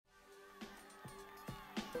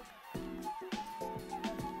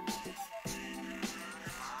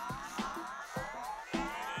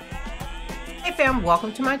fam,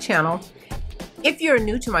 welcome to my channel. If you're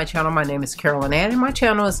new to my channel, my name is Carolyn Ann and my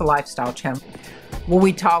channel is a lifestyle channel where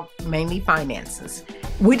we talk mainly finances.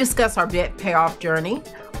 We discuss our debt payoff journey,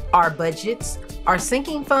 our budgets, our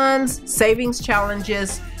sinking funds, savings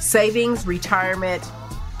challenges, savings, retirement,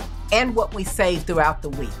 and what we save throughout the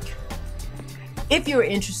week. If you're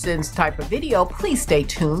interested in this type of video, please stay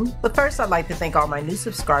tuned. But first, I'd like to thank all my new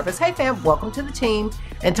subscribers. Hey fam, welcome to the team.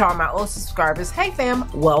 And to all my old subscribers, hey fam,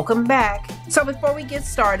 welcome back. So before we get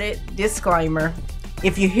started, disclaimer,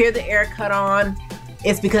 if you hear the air cut on,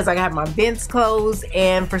 it's because I got my vents closed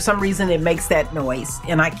and for some reason it makes that noise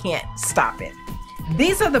and I can't stop it.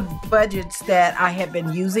 These are the budgets that I have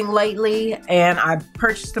been using lately and I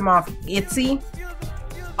purchased them off Etsy.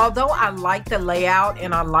 Although I like the layout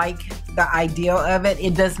and I like the idea of it,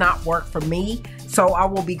 it does not work for me. So I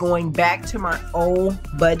will be going back to my old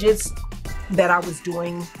budgets that I was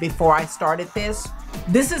doing before I started this.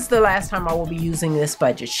 This is the last time I will be using this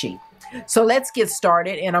budget sheet. So let's get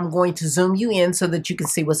started and I'm going to zoom you in so that you can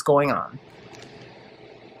see what's going on.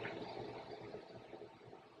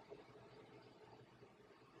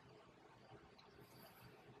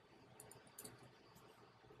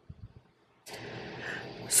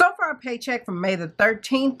 So for our paycheck from May the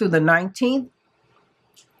 13th through the 19th,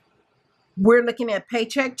 we're looking at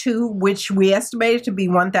paycheck 2, which we estimated to be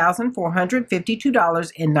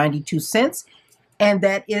 $1,452.92, and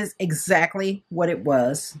that is exactly what it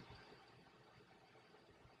was.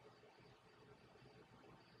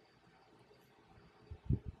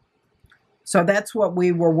 So that's what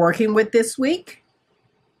we were working with this week.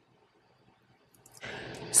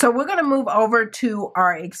 So we're going to move over to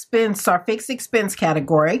our expense, our fixed expense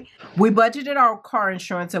category. We budgeted our car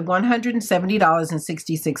insurance at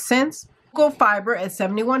 $170.66, Google Fiber at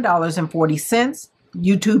 $71.40,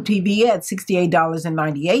 YouTube TV at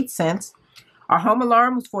 $68.98, our home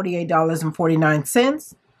alarm was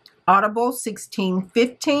 $48.49, Audible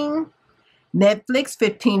 $16.15, Netflix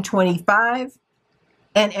 $15.25,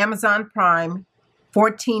 and Amazon Prime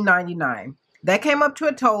 $14.99. That came up to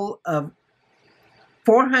a total of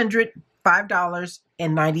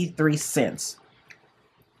 $405.93.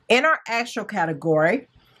 In our actual category,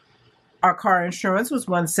 our car insurance was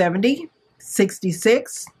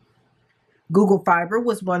 $170.66. Google Fiber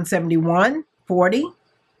was $171.40.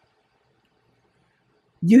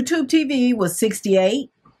 YouTube TV was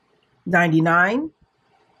 $68.99.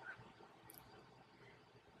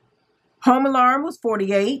 Home alarm was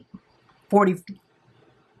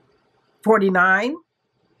 $48.49.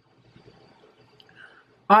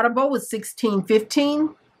 Audible was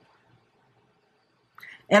 $16.15.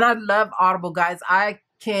 And I love Audible, guys. I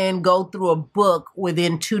can go through a book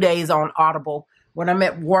within 2 days on Audible. When I'm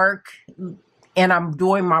at work and I'm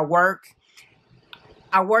doing my work,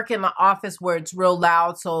 I work in the office where it's real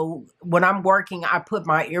loud. So when I'm working, I put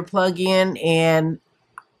my earplug in and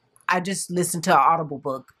I just listen to an Audible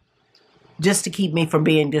book just to keep me from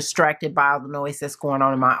being distracted by all the noise that's going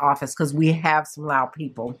on in my office because we have some loud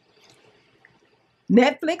people.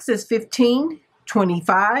 Netflix is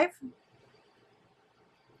 $15.25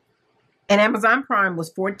 and Amazon Prime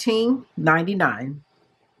was $14.99.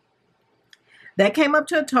 That came up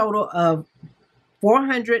to a total of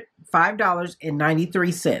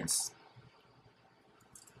 $405.93.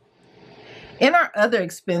 In our other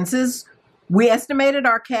expenses, we estimated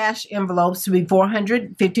our cash envelopes to be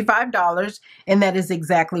 $455, and that is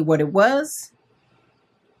exactly what it was.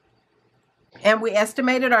 And we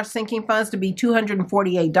estimated our sinking funds to be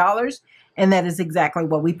 $248, and that is exactly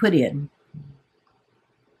what we put in.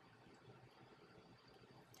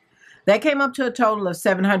 That came up to a total of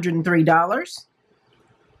 $703.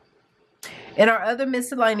 In our other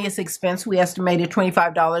miscellaneous expense, we estimated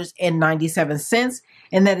 $25.97,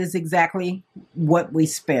 and that is exactly what we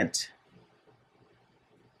spent.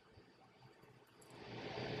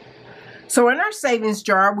 So in our savings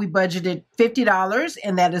jar, we budgeted $50,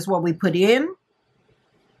 and that is what we put in.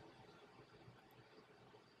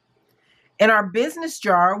 In our business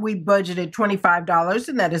jar, we budgeted $25,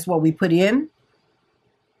 and that is what we put in.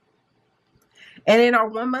 And in our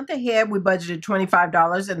 1 month ahead, we budgeted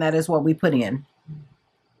 $25, and that is what we put in.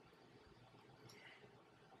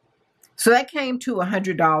 So that came to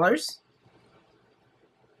 $100.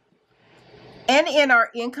 And in our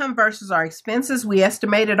income versus our expenses, we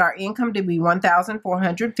estimated our income to be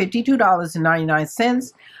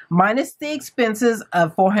 $1,452.99 minus the expenses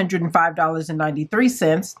of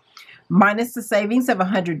 $405.93 minus the savings of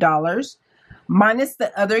 $100 minus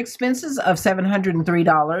the other expenses of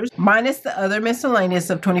 $703 minus the other miscellaneous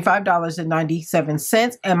of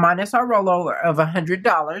 $25.97 and minus our rollover of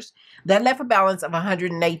 $100. That left a balance of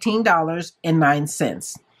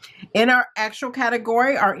 $118.09. In our actual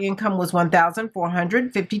category, our income was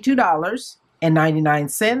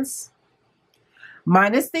 $1,452.99,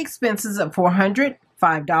 minus the expenses of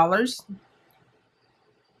 $405.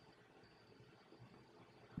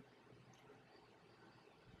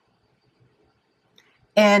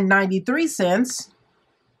 And 93 cents,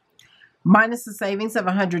 minus the savings of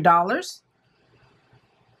 $100,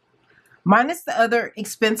 minus the other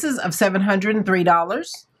expenses of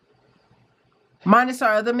 $703, minus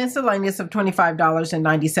our other miscellaneous of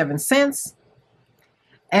 $25.97,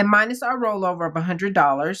 and minus our rollover of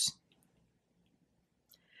 $100.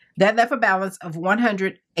 That left a balance of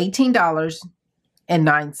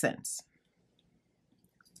 $118.09.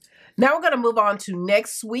 Now we're going to move on to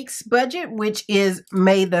next week's budget, which is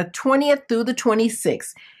May the 20th through the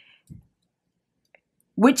 26th,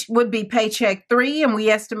 which would be paycheck 3, and we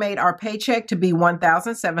estimate our paycheck to be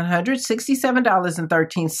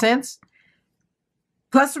 $1,767.13,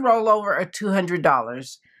 plus a rollover of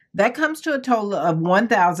 $200. That comes to a total of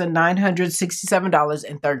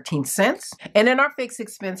 $1,967.13. And in our fixed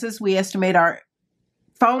expenses, we estimate our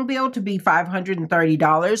phone bill to be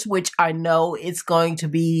 $530, which I know it's going to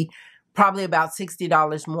be probably about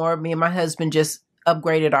 $60 more. Me and my husband just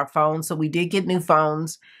upgraded our phones, so we did get new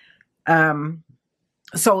phones.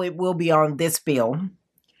 So it will be on this bill.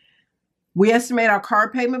 We estimate our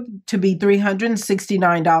car payment to be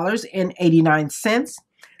 $369.89.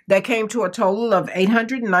 That came to a total of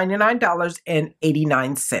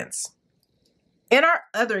 $899.89. In our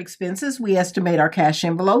other expenses, we estimate our cash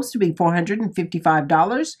envelopes to be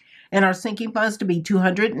 $455 and our sinking funds to be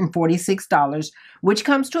 $246, which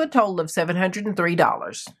comes to a total of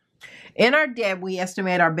 $703. In our debt, we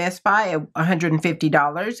estimate our Best Buy at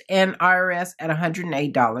 $150 and IRS at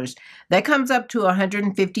 $108. That comes up to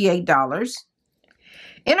 $158.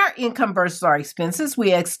 In our income versus our expenses,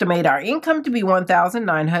 we estimate our income to be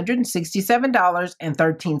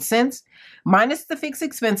 $1,967.13, minus the fixed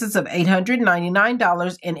expenses of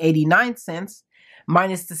 $899.89,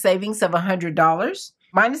 minus the savings of $100,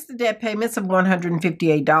 minus the debt payments of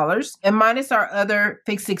 $158, and minus our other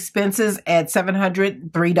fixed expenses at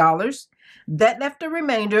 $703. That left a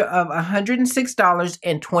remainder of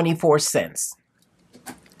 $106.24.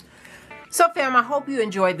 So fam, I hope you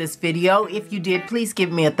enjoyed this video. If you did, please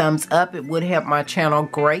give me a thumbs up. It would help my channel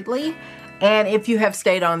greatly. And if you have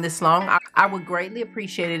stayed on this long, I would greatly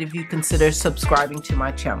appreciate it if you consider subscribing to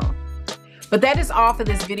my channel. But that is all for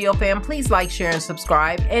this video, fam. Please like, share, and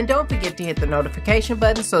subscribe. And don't forget to hit the notification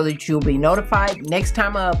button so that you'll be notified next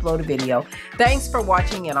time I upload a video. Thanks for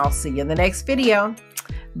watching, and I'll see you in the next video.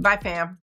 Bye, fam.